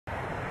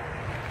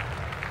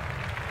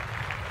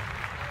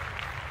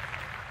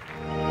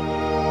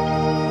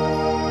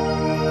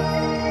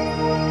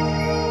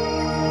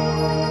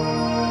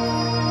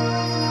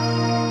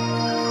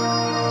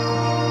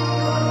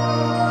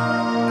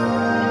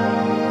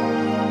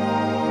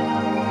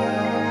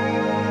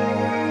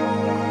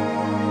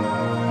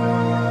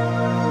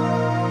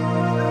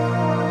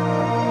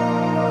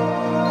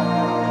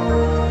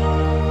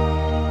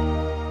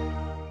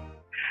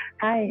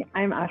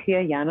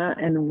Afia Yana,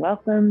 and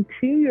welcome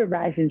to your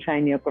Rise and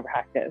Shine Yoga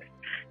practice.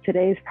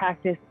 Today's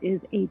practice is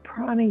a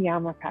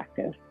pranayama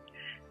practice.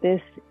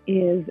 This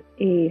is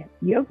a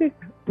yogic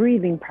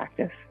breathing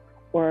practice,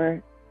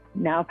 or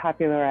now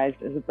popularized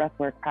as a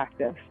breathwork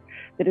practice,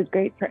 that is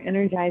great for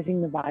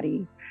energizing the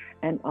body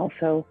and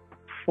also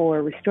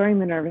for restoring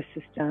the nervous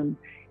system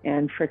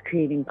and for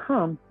creating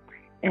calm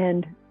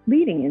and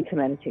leading into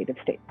meditative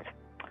states.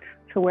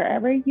 So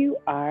wherever you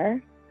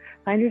are,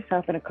 find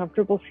yourself in a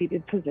comfortable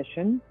seated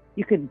position.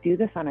 You could do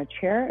this on a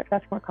chair if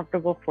that's more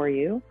comfortable for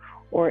you,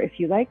 or if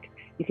you like,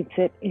 you could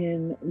sit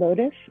in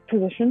lotus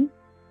position,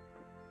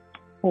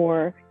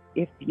 or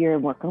if you're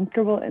more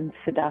comfortable in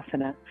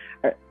Siddhasana,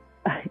 or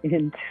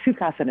in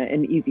Sukhasana,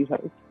 in easy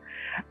pose.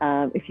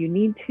 If you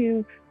need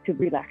to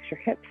relax your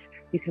hips,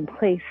 you can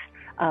place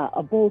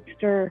a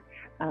bolster,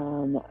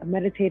 a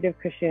meditative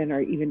cushion,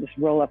 or even just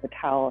roll up a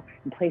towel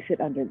and place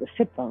it under the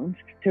sit bones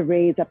to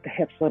raise up the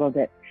hips a little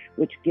bit,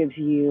 which gives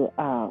you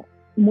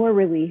more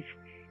relief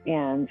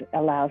and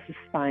allows the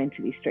spine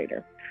to be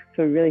straighter.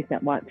 So we really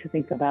want to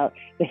think about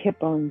the hip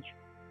bones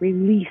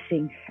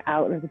releasing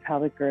out of the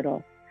pelvic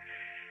girdle.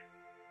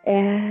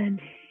 And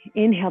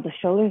inhale the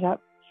shoulders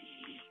up,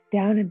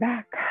 down and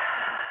back.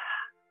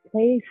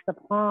 Place the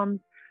palms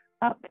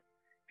up,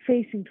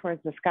 facing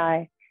towards the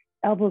sky,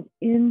 elbows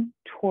in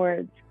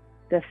towards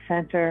the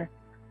center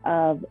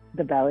of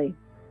the belly.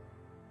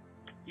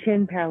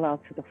 Chin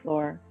parallel to the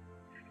floor.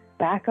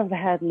 Back of the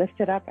head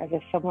lifted up as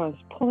if someone was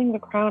pulling the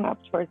crown up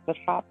towards the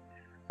top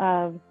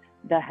of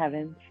the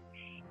heavens,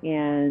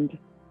 and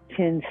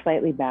chin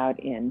slightly bowed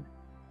in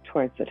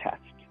towards the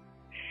chest.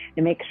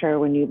 And make sure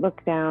when you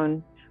look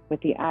down with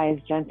the eyes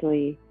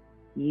gently,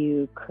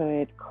 you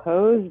could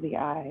close the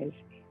eyes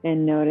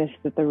and notice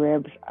that the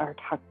ribs are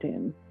tucked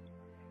in.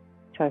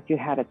 So if you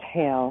had a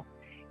tail,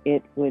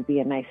 it would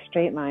be a nice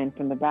straight line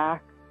from the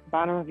back,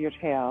 bottom of your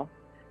tail,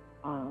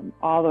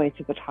 all the way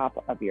to the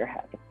top of your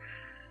head.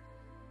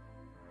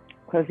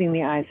 Closing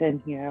the eyes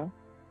in here.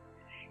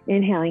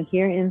 Inhaling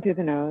here in through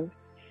the nose.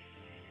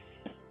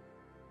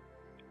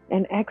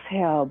 And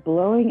exhale,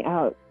 blowing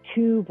out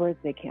 2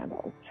 birthday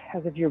candles,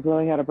 as if you're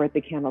blowing out a birthday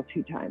candle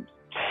 2 times.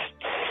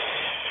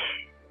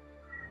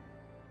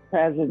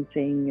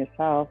 Presencing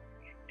yourself,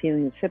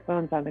 feeling the sit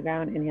bones on the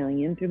ground,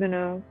 inhaling in through the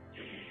nose.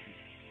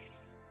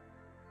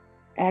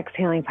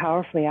 Exhaling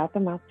powerfully out the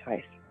mouth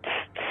twice.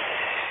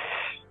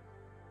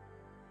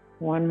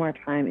 One more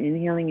time,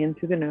 inhaling in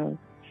through the nose.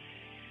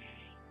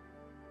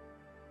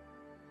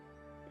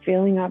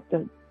 Filling up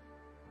the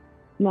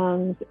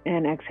lungs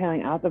and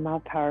exhaling out the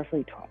mouth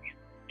powerfully twice.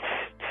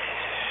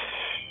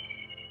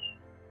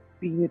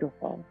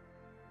 Beautiful.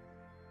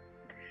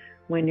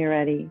 When you're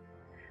ready,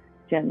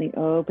 gently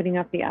opening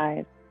up the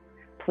eyes,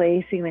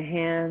 placing the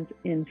hands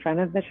in front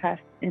of the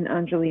chest in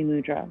Anjali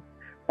Mudra.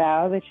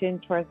 Bow the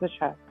chin towards the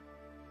chest,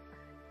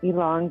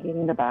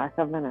 elongating the back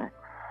of the neck.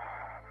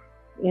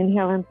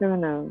 Inhale in through the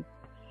nose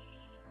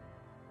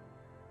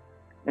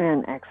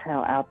and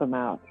exhale out the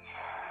mouth.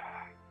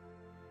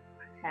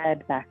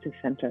 Head back to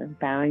center,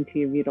 bowing to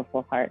your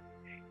beautiful heart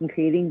and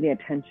creating the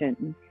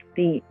attention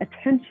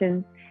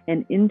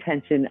and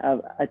intention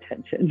of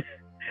attention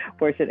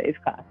for today's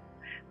class.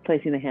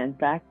 Placing the hands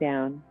back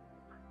down,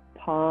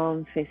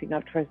 palms facing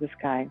up towards the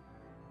sky.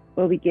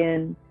 We'll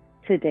begin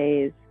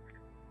today's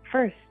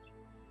first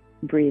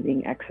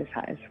breathing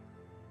exercise,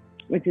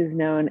 which is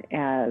known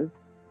as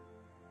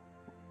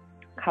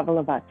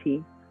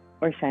Kapalabhati,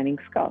 or shining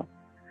skull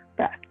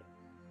breath.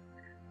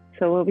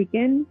 So we'll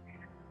begin.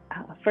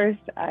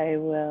 First, I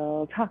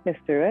will talk us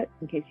through it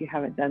in case you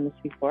haven't done this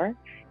before.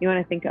 You want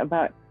to think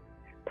about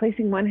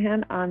placing one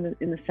hand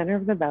in the center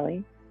of the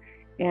belly,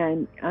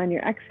 and on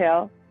your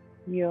exhale,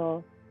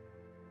 you'll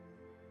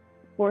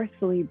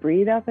forcefully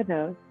breathe out the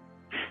nose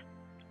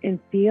and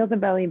feel the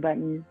belly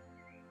button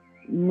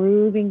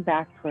moving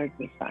back towards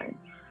the spine.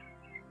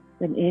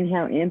 Then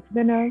inhale into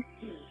the nose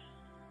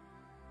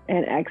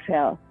and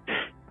exhale,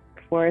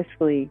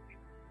 forcefully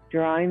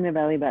drawing the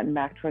belly button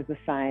back towards the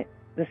spine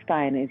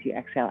as you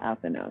exhale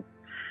out the nose.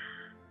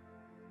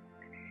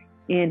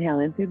 Inhale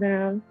in through the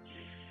nose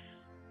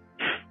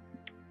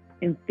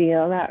and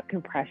feel that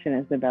compression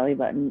as the belly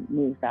button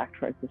moves back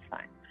towards the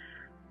spine.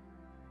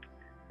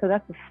 So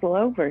that's a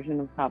slow version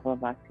of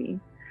Kapalabhati.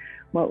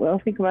 What we'll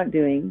think about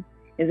doing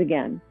is,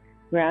 again,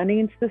 grounding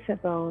into the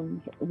sit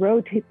bones,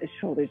 rotate the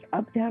shoulders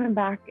up, down, and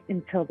back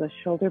until the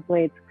shoulder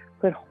blades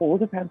could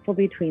hold a pencil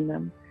between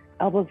them,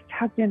 elbows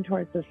tucked in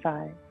towards the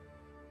side.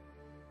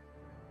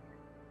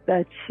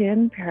 The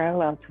chin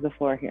parallel to the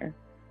floor here.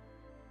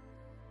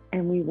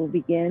 And we will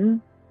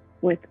begin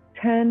with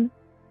 10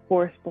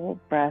 forceful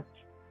breaths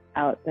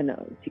out the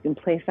nose. You can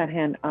place that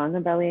hand on the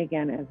belly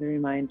again as a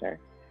reminder.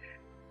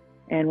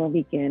 And we'll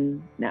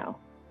begin now.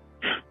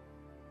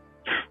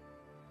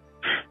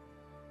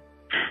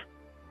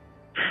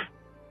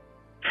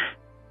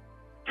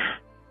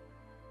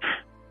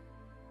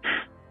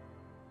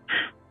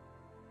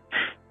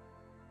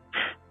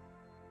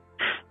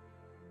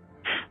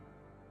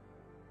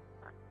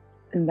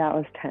 And that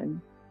was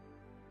 10.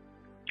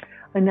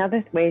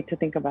 Another way to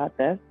think about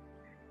this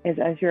is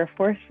as you're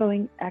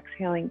forcefully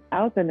exhaling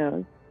out the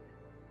nose,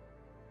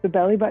 the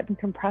belly button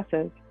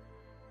compresses.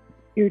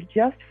 You're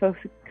just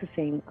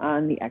focusing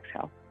on the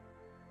exhale.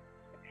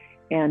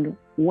 And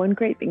one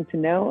great thing to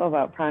know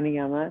about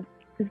pranayama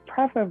is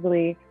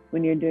preferably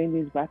when you're doing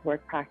these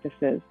breathwork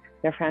practices,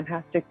 they're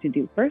fantastic to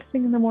do first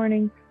thing in the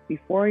morning,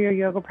 before your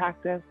yoga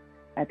practice,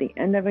 at the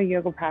end of a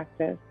yoga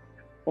practice,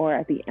 or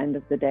at the end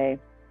of the day,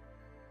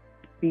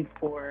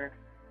 before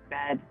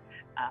bed.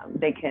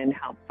 They can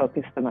help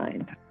focus the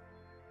mind,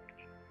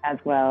 as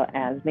well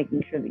as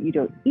making sure that you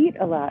don't eat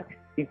a lot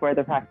before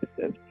the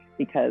practices,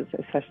 because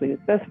especially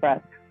with this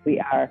breath, we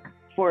are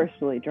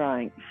forcefully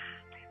drawing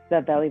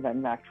the belly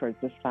button back towards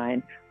the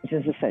spine, which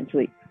is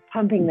essentially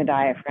pumping the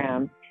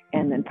diaphragm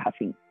and then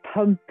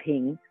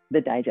pumping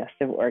the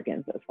digestive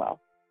organs as well.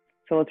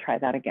 So we'll try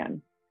that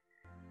again.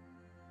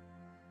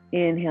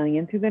 Inhaling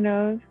in through the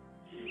nose,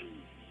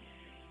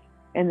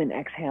 and then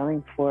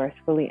exhaling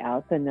forcefully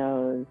out the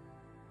nose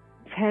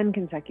 10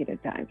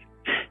 consecutive times.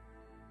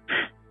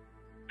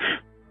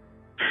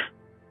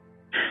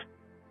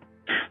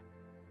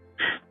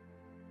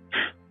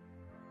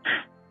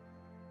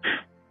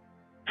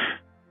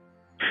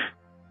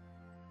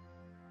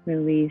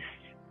 Release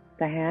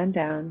the hand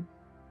down,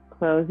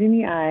 closing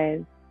the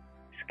eyes,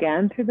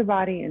 scan through the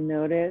body and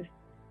notice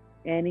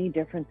any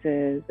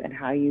differences in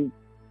how you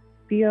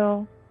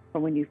feel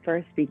from when you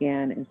first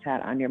began and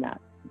sat on your mat.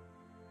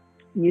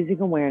 Using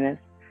awareness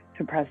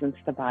to presence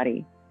the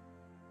body.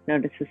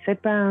 Notice the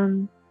sit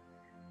bones.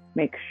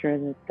 Make sure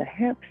that the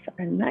hips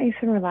are nice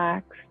and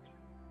relaxed.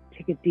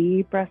 Take a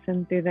deep breath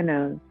in through the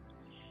nose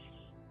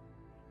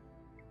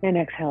and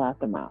exhale out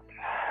the mouth.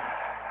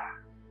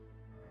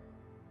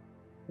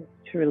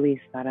 To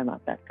release that and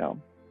let that go.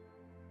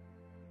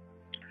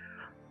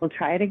 We'll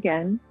try it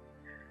again,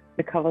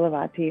 the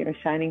Kapalabhati or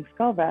shining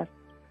skull breath,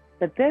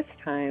 but this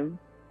time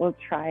we'll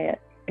try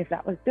it. If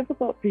that was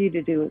difficult for you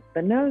to do with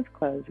the nose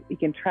closed, you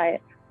can try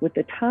it with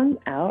the tongue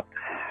out,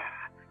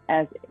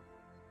 as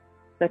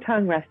the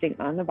tongue resting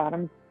on the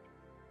bottom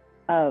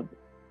of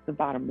the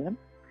bottom lip,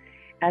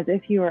 as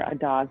if you were a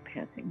dog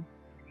panting.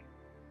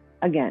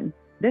 Again,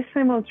 this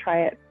time we'll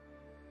try it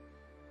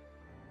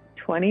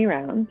 20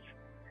 rounds.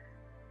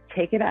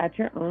 Take it at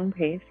your own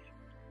pace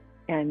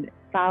and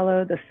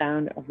follow the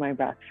sound of my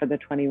breath for the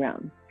 20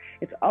 rounds.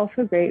 It's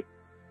also great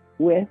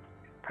with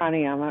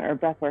pranayama or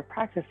breathwork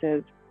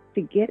practices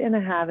to get in a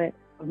habit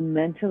of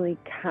mentally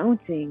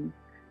counting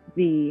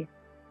the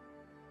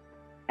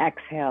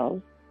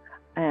exhales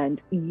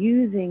and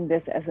using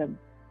this as a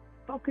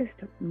focused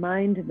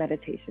mind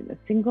meditation, a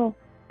single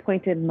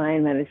pointed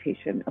mind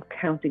meditation of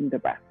counting the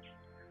breaths.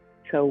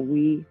 So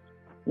we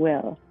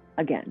will,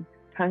 again,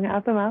 tongue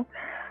out the mouth,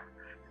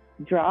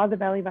 draw the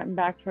belly button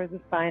back towards the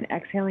spine,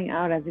 exhaling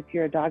out as if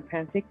you're a dog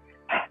panting.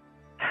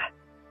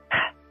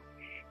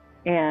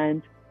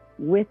 And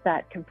with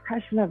that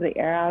compression of the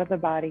air out of the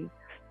body,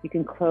 you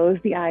can close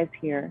the eyes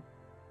here,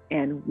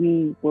 and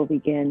we will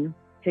begin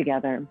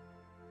together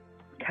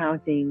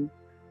counting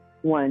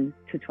 1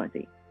 to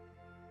 20.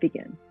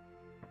 Begin.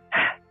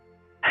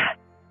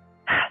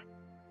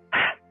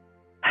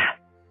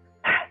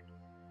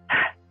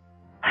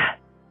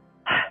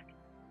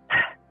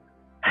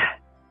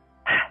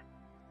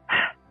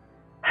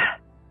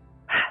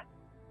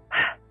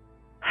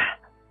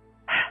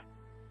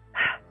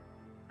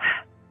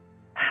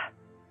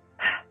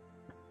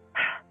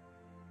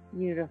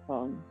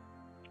 Beautiful.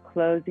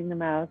 Closing the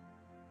mouth,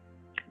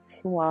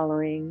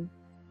 swallowing,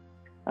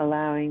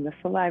 allowing the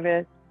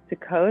saliva to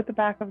coat the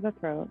back of the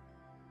throat,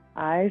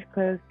 eyes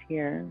closed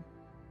here.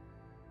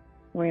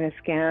 We're going to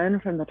scan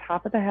from the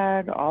top of the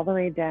head all the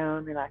way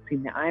down,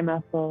 relaxing the eye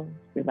muscles,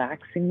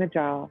 relaxing the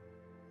jaw,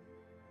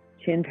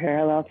 chin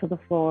parallel to the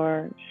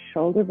floor,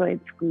 shoulder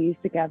blades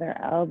squeezed together,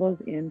 elbows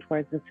in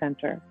towards the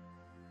center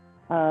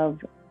of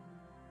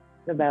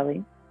the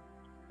belly,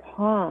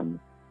 palms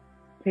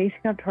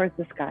facing up towards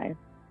the sky,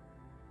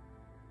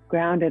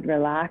 grounded,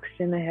 relaxed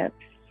in the hips,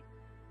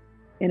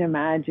 and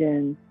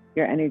imagine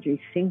your energy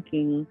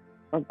sinking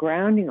or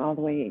grounding all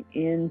the way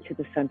into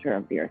the center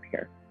of the earth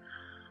here.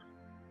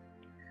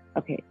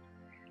 Okay,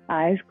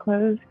 eyes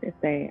closed if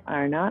they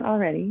are not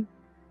already,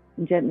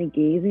 and gently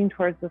gazing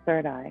towards the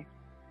third eye.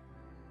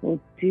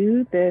 We'll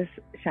do this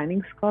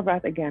shining skull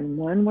breath again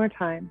one more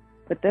time,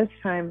 but this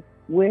time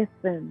with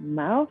the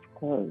mouth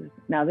closed.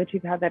 Now that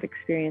you've had that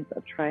experience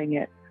of trying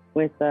it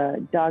with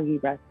the doggy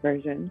breath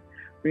version,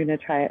 we're going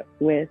to try it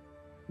with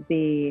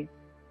the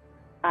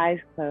eyes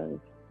closed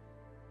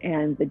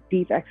and the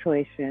deep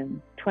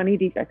exhalation, 20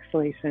 deep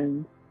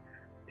exhalations,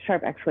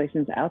 sharp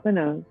exhalations out the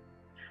nose.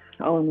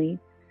 Only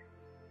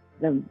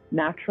the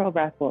natural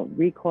breath will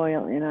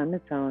recoil in on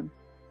its own,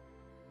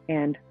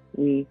 and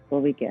we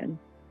will begin,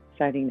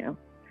 starting now.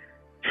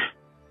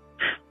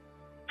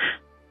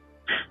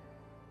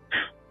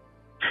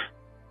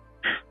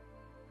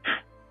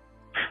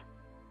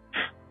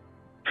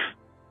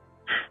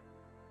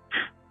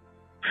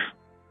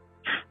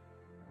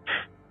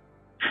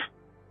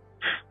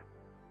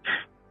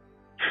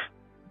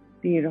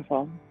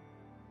 Beautiful.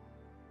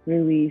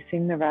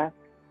 Releasing the breath.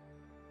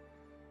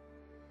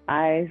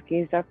 Eyes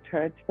gazed up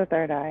towards the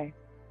third eye.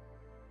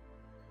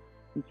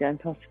 A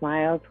gentle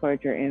smile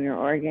towards your inner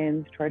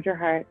organs, towards your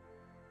heart.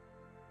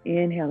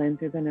 Inhale in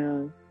through the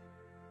nose.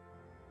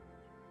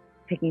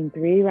 Taking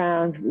 3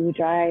 rounds of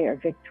ujjayi or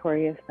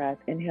victorious breath.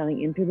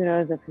 Inhaling in through the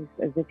nose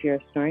as if you're a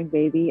snoring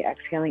baby.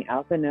 Exhaling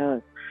out the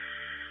nose.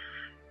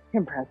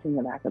 Compressing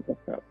the back of the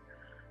throat.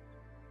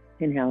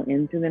 Inhale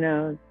in through the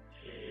nose.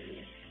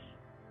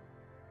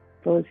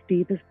 Fullest,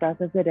 deepest breath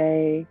of the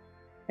day.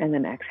 And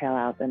then exhale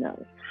out the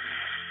nose.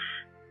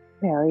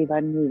 Belly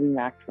button moving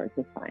back towards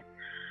the spine.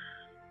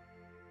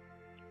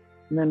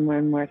 And then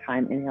one more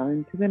time. Inhale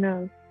into the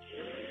nose.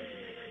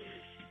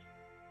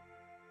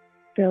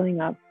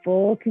 Filling up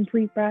full,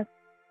 complete breath.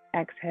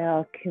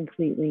 Exhale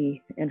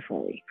completely and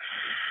fully.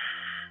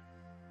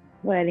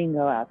 Letting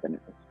go out the nose.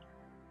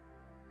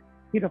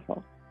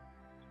 Beautiful.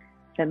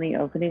 Gently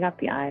opening up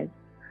the eyes.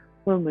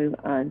 We'll move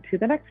on to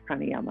the next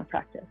pranayama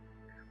practice,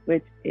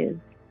 which is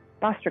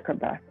Vastrika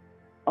breath,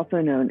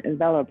 also known as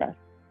bellow breath.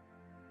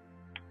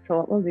 So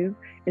what we'll do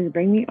is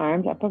bring the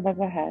arms up above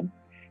the head,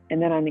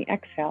 and then on the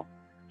exhale,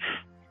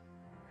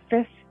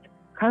 fists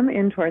come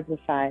in towards the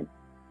side,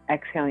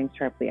 exhaling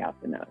sharply out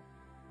the nose.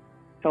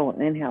 So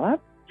we'll inhale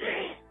up,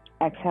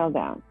 exhale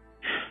down.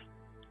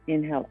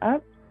 Inhale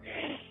up,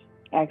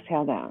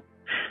 exhale down.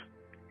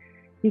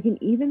 You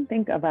can even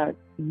think about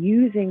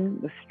using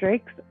the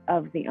strength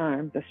of the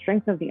arm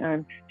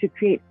to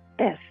create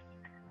fists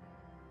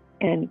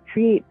and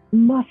create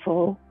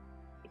muscle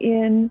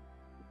in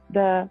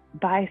the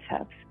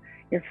biceps.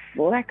 You're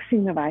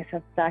flexing the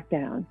biceps back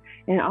down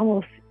and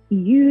almost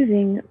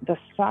using the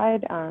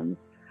side arms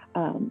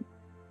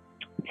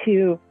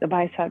to the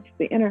biceps,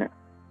 the inner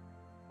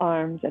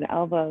arms and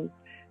elbows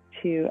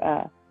to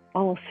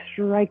almost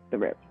strike the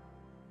ribs.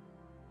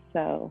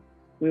 So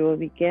we will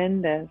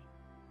begin this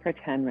for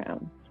 10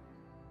 rounds.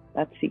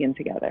 Let's begin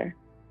together.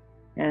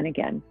 And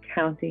again,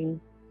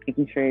 counting,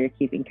 making sure you're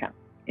keeping count.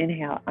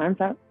 Inhale, arms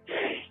up.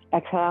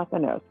 Exhale out the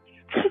nose.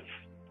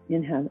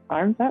 Inhale,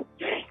 arms up.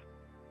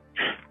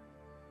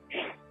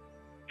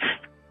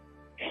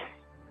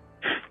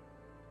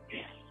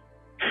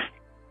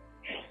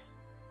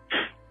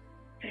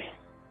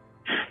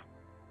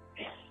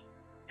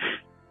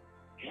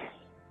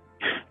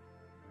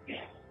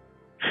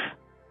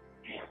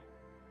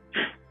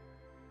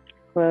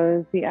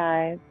 Close the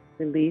eyes,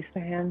 release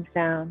the hands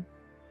down,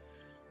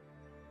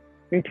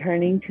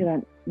 returning to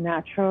that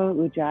natural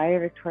ujjayi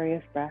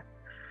victorious breath.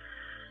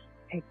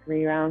 Take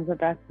 3 rounds of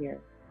breath here,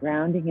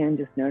 grounding in,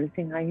 just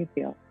noticing how you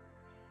feel.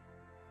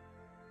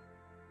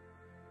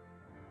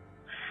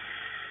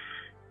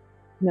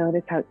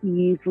 Notice how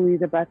easily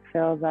the breath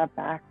fills up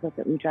back with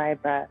the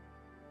ujjayi breath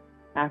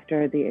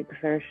after the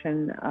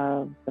exertion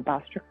of the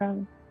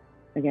Vastrika.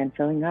 Again,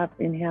 filling up,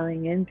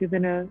 inhaling in through the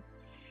nose.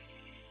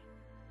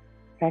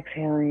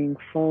 Exhaling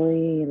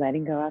fully,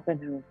 letting go out the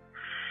nose.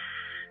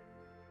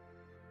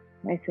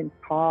 Nice and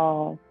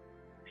tall,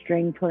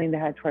 string pulling the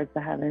head towards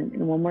the heaven.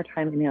 And one more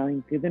time,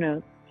 inhaling through the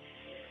nose.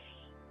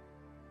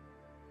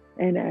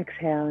 And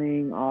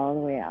exhaling all the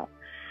way out.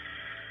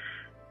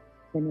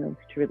 The nose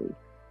to release.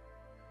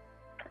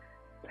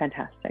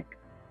 Fantastic.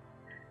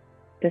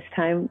 This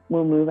time,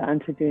 we'll move on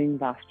to doing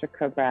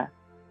Vastrika breath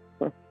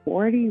for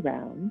 40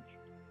 rounds.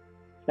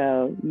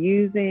 So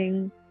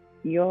using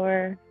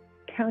your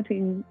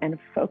counting and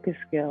focus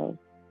skills,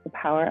 the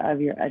power of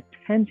your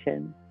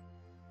attention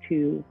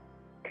to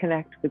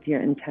connect with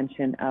your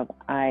intention of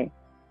I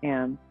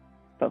am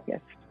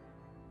focused.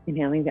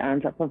 Inhaling the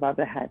arms up above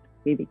the head,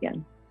 we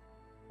begin.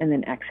 And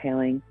then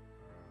exhaling,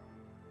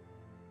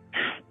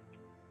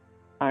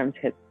 arms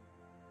hit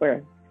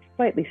or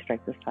slightly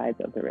strike the sides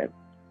of the ribs.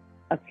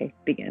 Okay,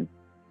 begin.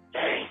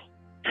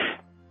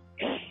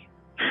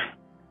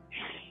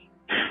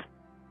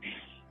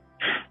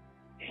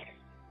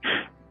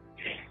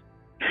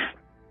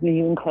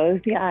 You can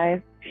close the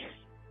eyes.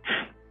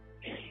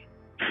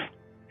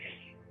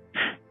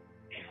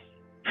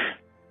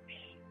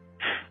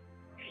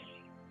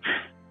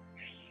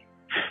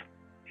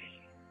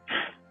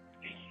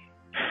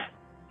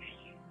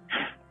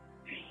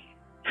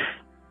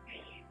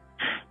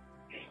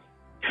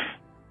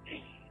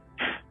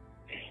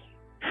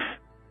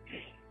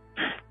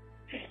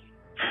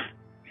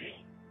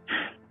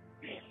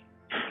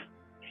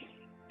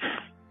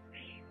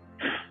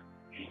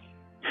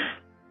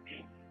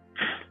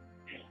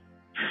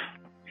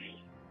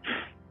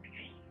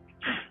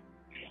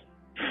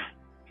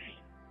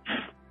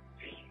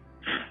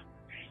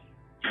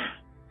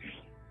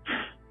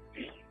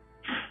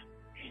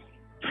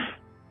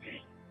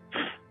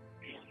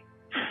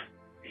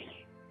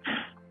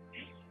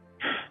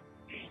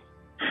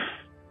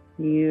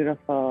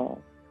 Beautiful.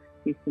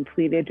 You've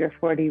completed your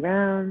 40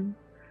 rounds.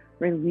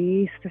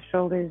 Release the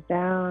shoulders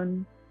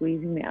down,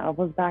 squeezing the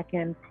elbows back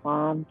in,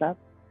 palms up,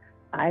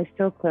 eyes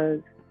still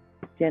closed.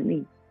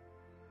 Gently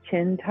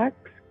chin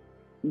tucks,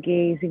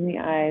 gazing the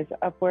eyes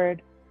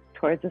upward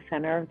towards the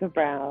center of the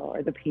brow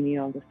or the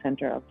pineal, the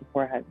center of the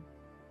forehead.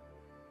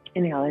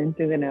 Inhale in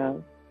through the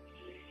nose.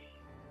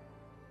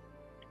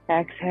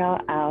 Exhale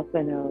out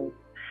the nose.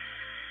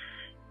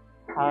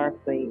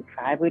 powerfully.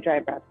 5 blue dry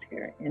breaths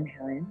here.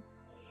 Inhale in.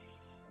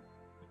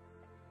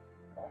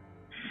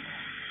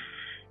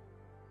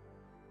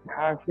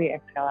 Powerfully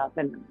exhale out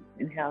the nose.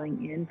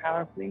 Inhaling in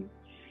powerfully.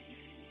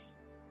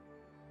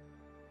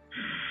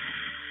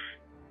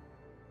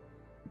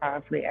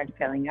 Powerfully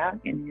exhaling out.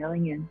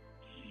 Inhaling in.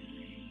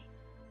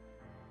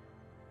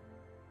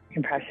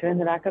 Compression in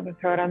the back of the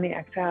throat on the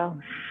exhale.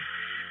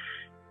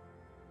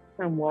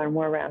 And one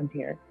more round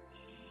here.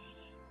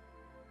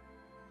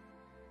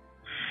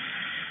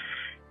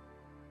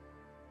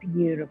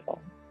 Beautiful.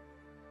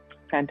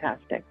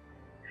 Fantastic.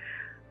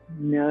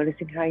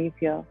 Noticing how you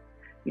feel.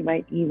 You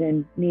might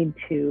even need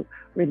to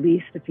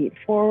release the feet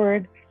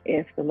forward.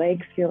 If the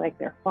legs feel like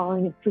they're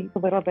falling asleep a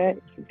little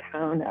bit, you can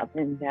pound up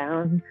and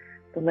down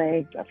the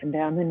legs, up and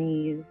down the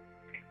knees.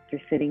 If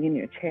you're sitting in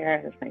your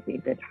chair, this might be a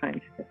good time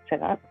to just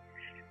sit up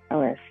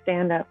or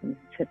stand up and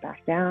sit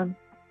back down.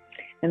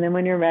 And then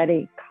when you're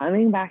ready,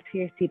 coming back to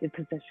your seated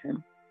position,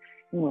 and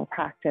we'll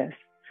practice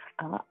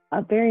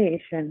a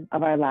variation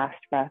of our last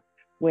breath,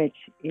 which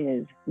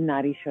is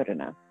Nadi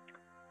Shodhana.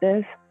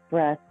 This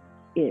breath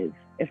is,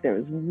 if there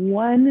is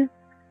one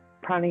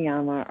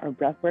pranayama or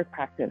breathwork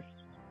practice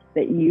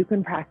that you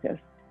can practice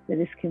that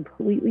is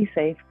completely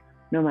safe,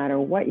 no matter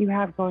what you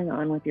have going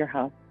on with your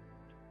health,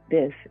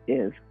 this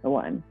is the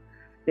one.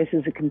 This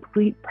is a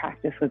complete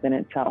practice within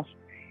itself.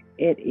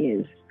 It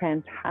is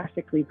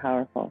fantastically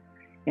powerful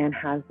and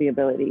has the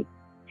ability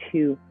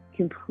to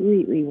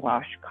completely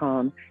wash,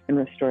 calm, and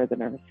restore the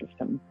nervous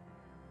system.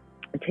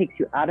 It takes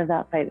you out of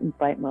that fight and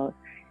flight mode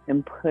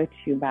and puts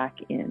you back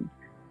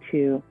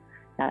into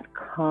that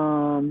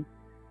calm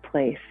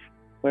place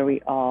where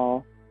we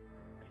all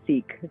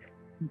seek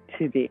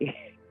to be,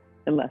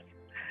 unless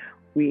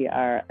we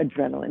are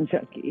adrenaline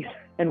junkies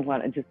and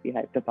want to just be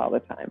hyped up all the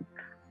time.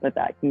 But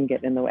that can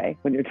get in the way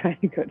when you're trying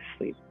to go to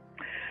sleep.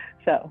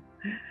 So,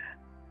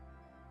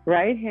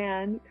 right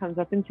hand comes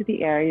up into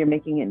the air. You're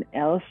making an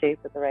L shape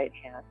with the right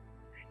hand.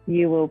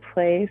 You will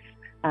place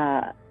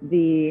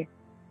the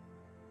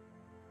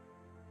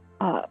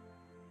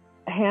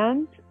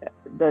hand,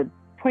 the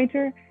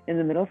pointer and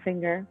the middle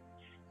finger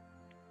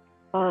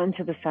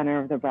onto the center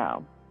of the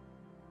brow.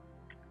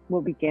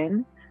 We'll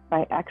begin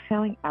by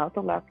exhaling out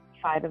the left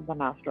side of the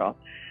nostril.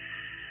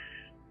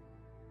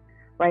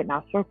 Right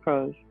nostril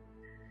closed.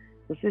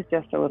 This is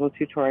just a little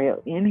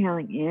tutorial.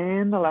 Inhaling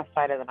in the left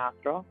side of the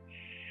nostril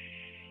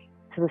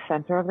to the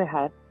center of the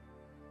head.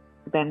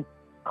 Then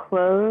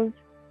close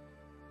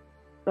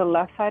the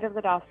left side of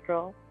the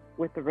nostril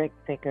with the right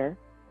finger.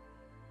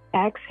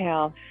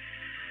 Exhale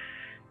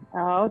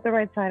out the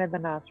right side of the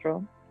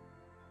nostril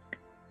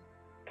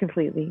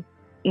completely.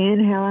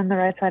 Inhale on the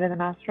right side of the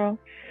nostril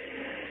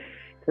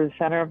to the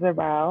center of the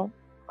brow.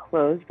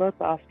 Close both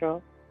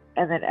nostrils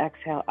and then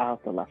exhale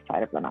out the left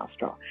side of the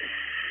nostril.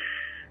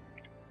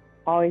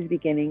 Always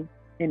beginning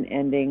and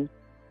ending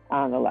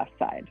on the left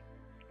side.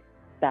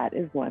 That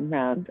is one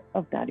round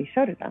of Nadi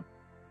Shodhana.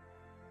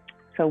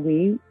 So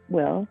we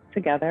will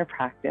together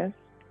practice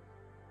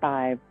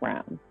 5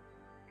 rounds.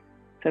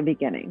 So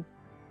beginning,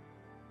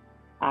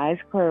 eyes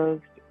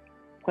closed,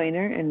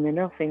 pointer and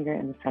middle finger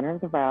in the center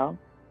of the brow,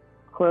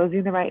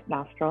 closing the right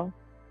nostril,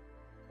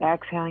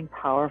 exhaling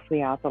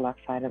powerfully out the left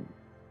side of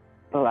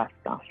the left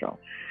nostril.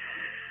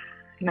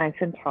 Nice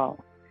and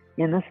tall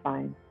in the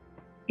spine.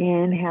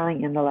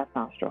 Inhaling in the left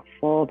nostril,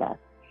 full breath.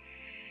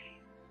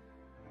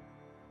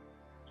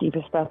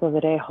 Deepest breath of the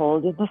day,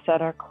 hold in the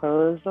center,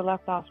 close the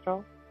left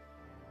nostril.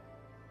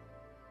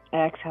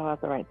 Exhale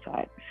out the right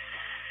side.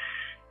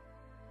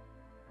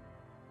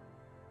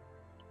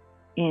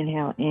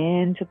 Inhale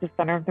into the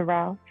center of the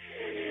brow.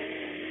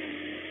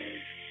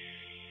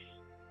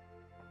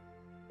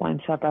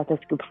 Once that breath is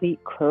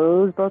complete,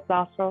 close both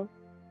nostrils.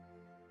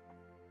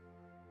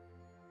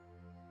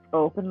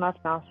 Open left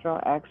nostril,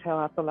 exhale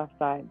out the left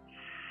side.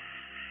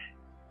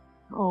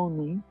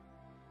 Only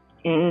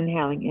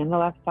inhaling in the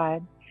left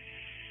side.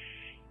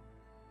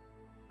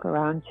 For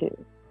round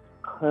 2,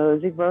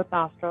 closing both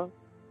nostrils,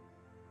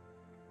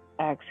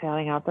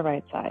 exhaling out the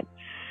right side.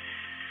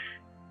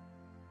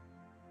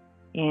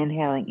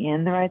 Inhaling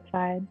in the right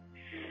side.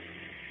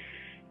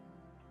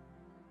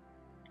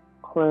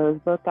 Close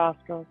both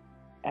nostrils,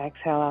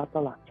 exhale out the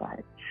left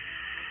side.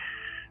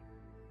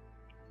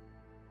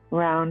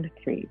 Round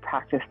 3,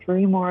 practice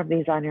 3 more of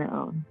these on your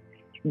own.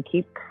 You can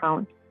keep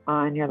count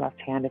on your left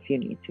hand if you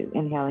need to.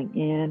 Inhaling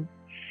in,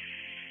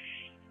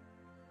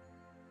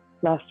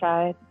 left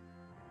side,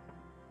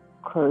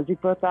 closing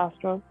both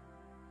nostrils,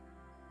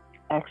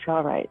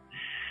 exhale right.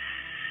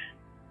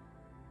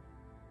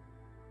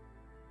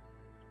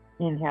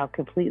 Inhale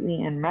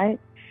completely in right,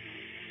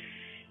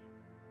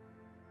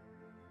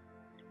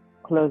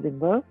 closing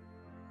both,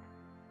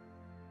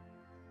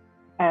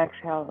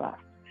 exhale left.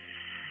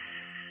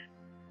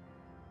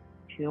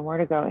 2 more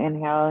to go.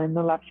 Inhale in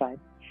the left side.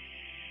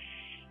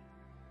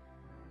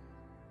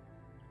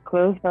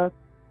 Close both.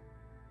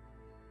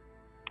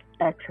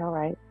 Exhale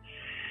right.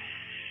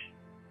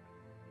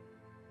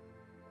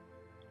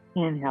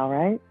 Inhale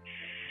right.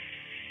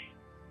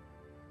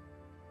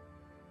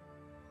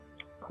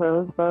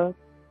 Close both.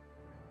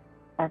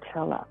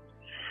 exhale left.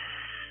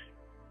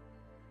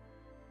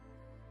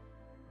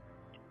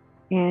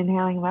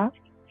 Inhaling left.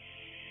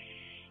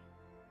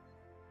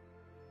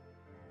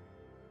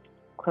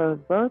 Close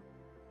both.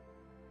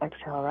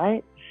 Exhale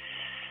right.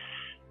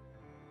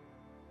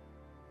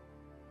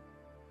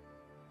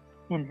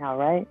 Inhale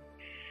right.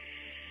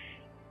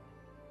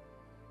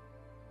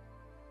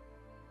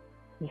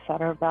 The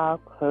center bow,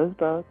 close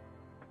both.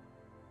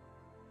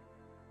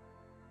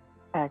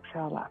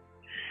 Exhale left.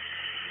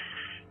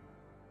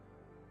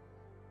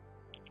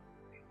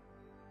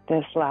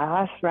 This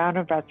last round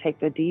of breath, take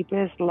the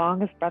deepest,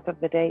 longest breath of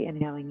the day,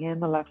 inhaling in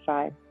the left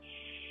side.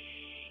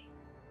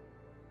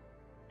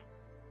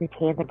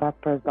 Retain the breath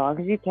for as long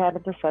as you can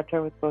in the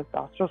center with both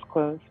nostrils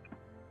closed.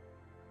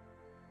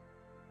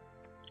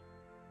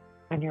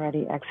 When you're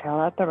ready, exhale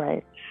out the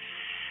right.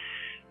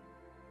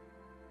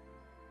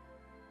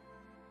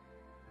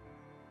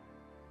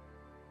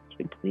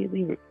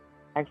 Completely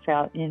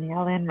exhale,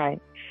 inhale in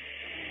right.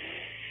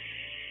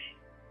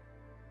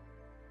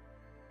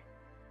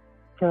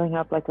 Filling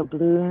up like a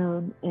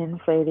balloon,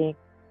 inflating,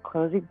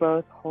 closing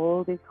both,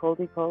 holding.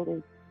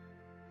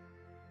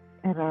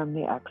 And on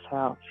the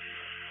exhale,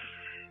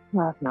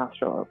 left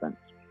nostril open.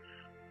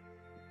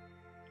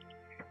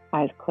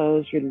 Eyes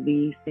closed,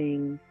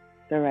 releasing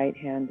the right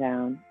hand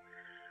down.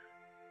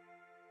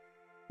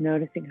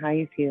 Noticing how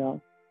you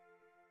feel.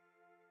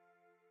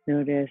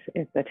 Notice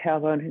if the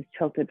tailbone has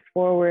tilted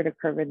forward or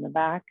curved in the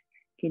back.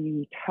 Can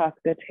you tuck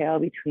the tail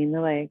between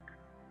the legs?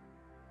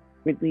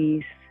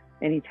 Release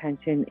any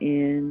tension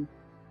in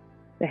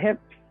the hips.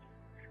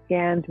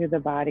 Scan through the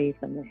body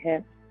from the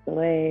hips, the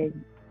legs,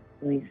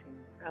 releasing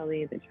the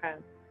belly, the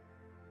chest.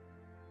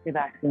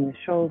 Relaxing the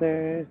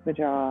shoulders, the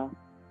jaw.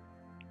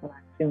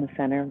 Relaxing the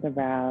center of the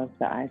brows,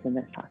 the eyes in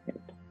their sockets.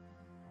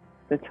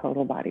 The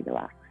total body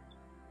relaxed.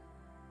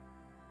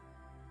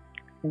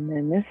 And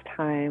then this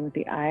time, with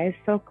the eyes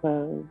still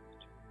closed,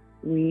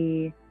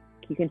 you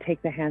can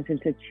take the hands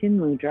into chin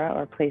mudra,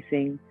 or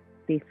placing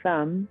the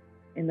thumb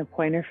and the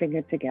pointer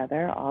finger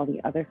together, all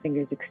the other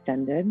fingers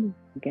extended.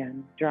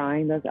 Again,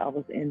 drawing those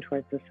elbows in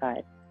towards the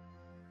side.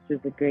 This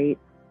is a great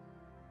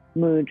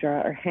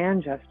mudra or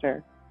hand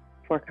gesture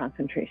for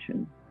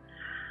concentration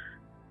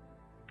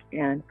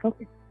and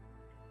focus.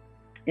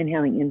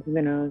 Inhaling into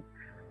the nose,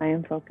 I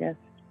am focused.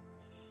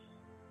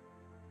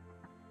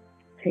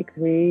 Take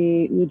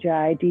 3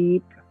 ujjayi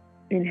deep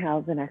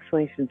inhales and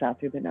exhalations out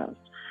through the nose.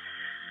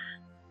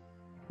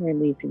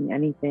 Releasing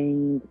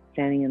anything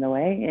standing in the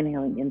way.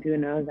 Inhaling into the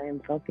nose, I am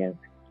focused.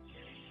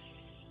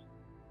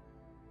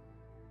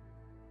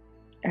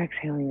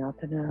 Exhaling out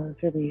the nose,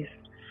 release.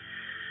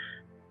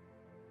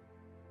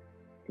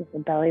 Just the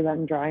belly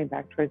button drawing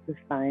back towards the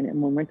spine.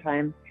 And one more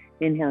time,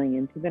 inhaling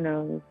into the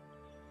nose.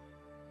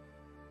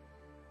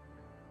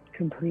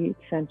 Complete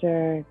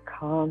center,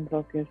 calm,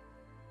 focus.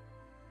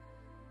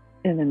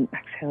 And then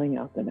exhaling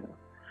out the nose.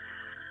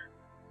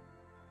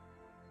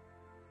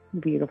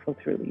 Beautiful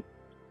to release.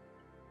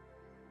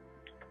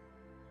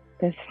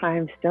 This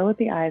time, still with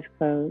the eyes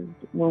closed,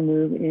 we'll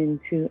move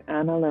into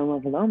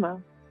Anuloma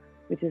Viloma,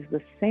 which is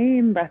the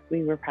same breath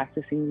we were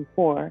practicing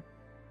before,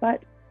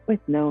 but with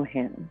no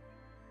hands.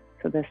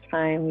 So this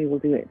time we will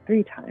do it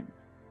 3 times.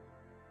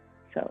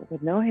 So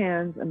with no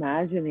hands,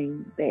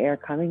 imagining the air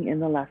coming in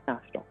the left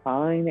nostril,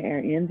 following the air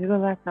in through the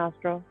left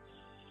nostril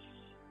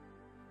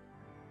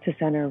to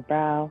center of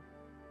brow,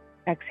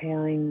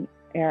 exhaling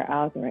air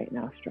out the right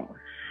nostril.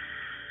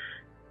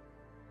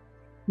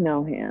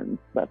 No hands,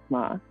 but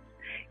ma.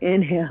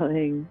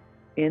 Inhaling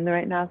in the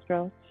right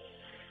nostril,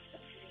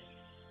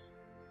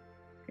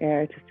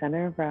 air to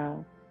center of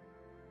brow,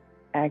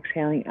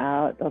 exhaling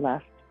out the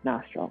left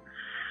nostril.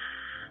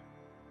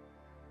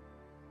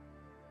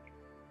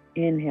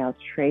 Inhale,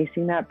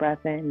 tracing that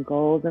breath in,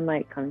 golden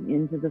light coming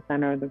into the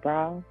center of the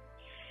brow.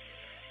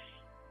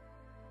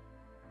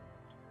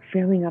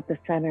 Filling up the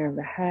center of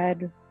the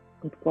head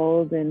with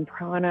golden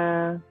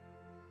prana,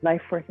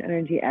 life force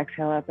energy.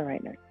 Exhale out the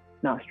right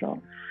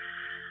nostril.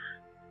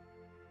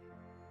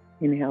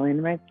 Inhale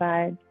in right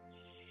side,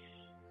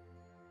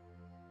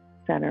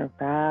 center of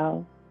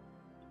brow.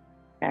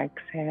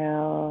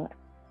 Exhale.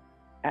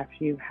 After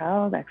you've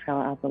held, exhale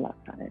out the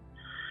left side.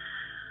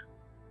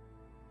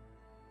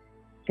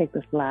 Take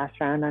this last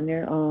round on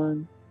your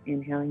own.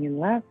 Inhaling in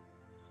left.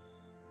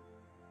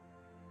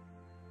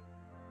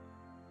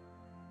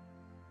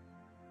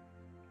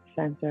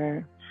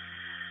 Center.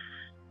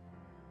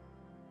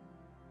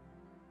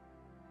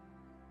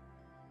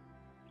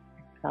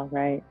 Exhale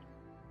right.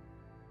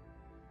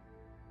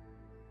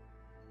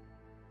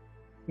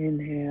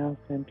 Inhale,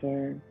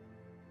 center,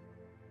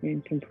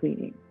 and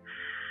completing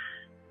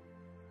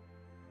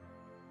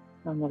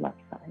on the left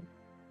side.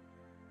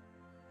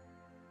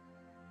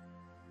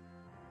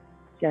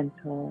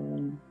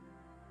 Gentle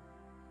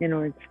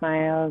inward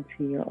smile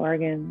to your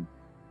organs,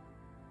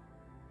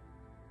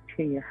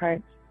 to your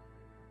heart.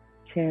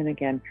 Chin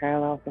again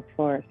parallel with the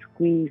floor,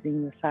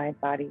 squeezing the side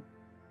body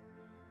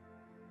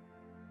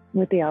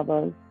with the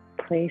elbows,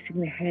 placing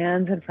the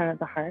hands in front of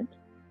the heart,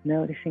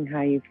 noticing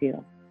how you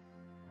feel.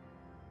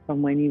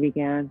 from when you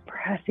began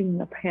pressing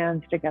the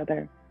hands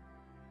together,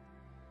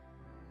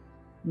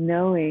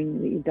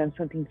 knowing that you've done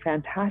something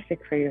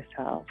fantastic for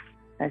yourself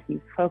as you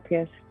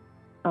focus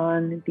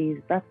on these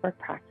breathwork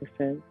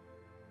practices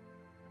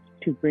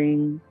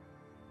to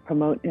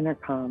promote inner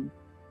calm,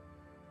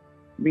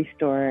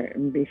 restore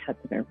and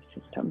reset the nervous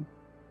system.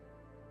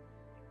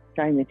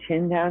 Drawing the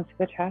chin down to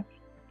the chest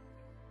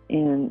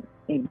in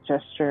a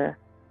gesture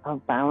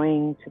of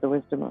bowing to the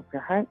wisdom of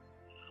your heart.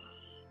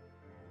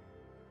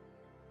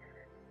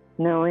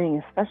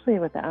 Knowing, especially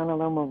with the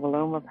Anuloma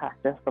Viloma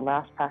practice, the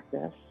last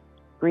practice,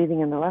 breathing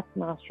in the left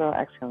nostril,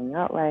 exhaling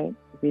out right,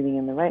 breathing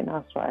in the right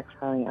nostril,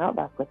 exhaling out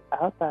back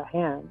without the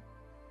hand.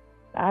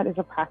 That is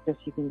a practice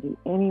you can do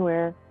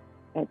anywhere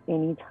at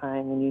any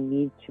time when you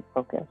need to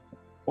focus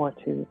or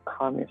to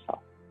calm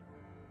yourself.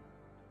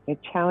 I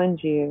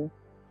challenge you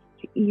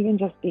to even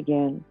just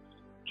begin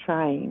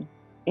trying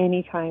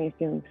anytime you're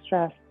feeling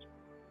stressed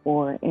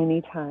or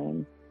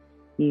anytime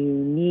you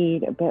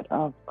need a bit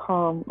of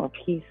calm or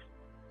peace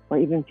or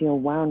even feel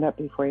wound up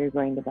before you're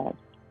going to bed.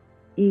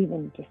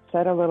 Even just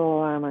set a little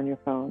alarm on your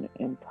phone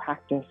and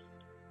practice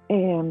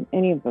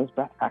any of those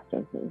breath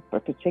practices,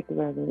 but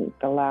particularly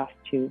the last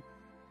two,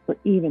 for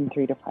even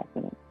 3 to 5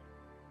 minutes.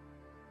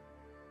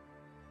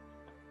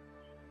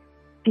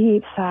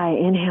 Deep sigh,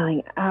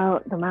 inhaling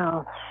out the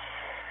mouth.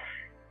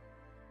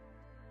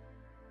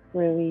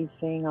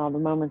 Releasing all the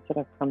moments that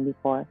have come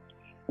before.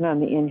 And on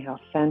the inhale,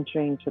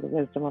 centering to the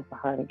wisdom of the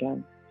heart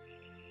again.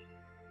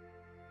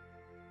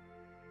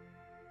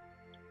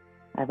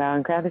 I vow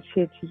in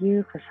gratitude to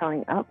you for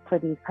showing up for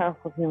these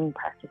powerful healing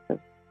practices.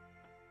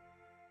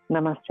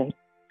 Namaste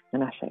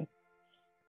and Ashe.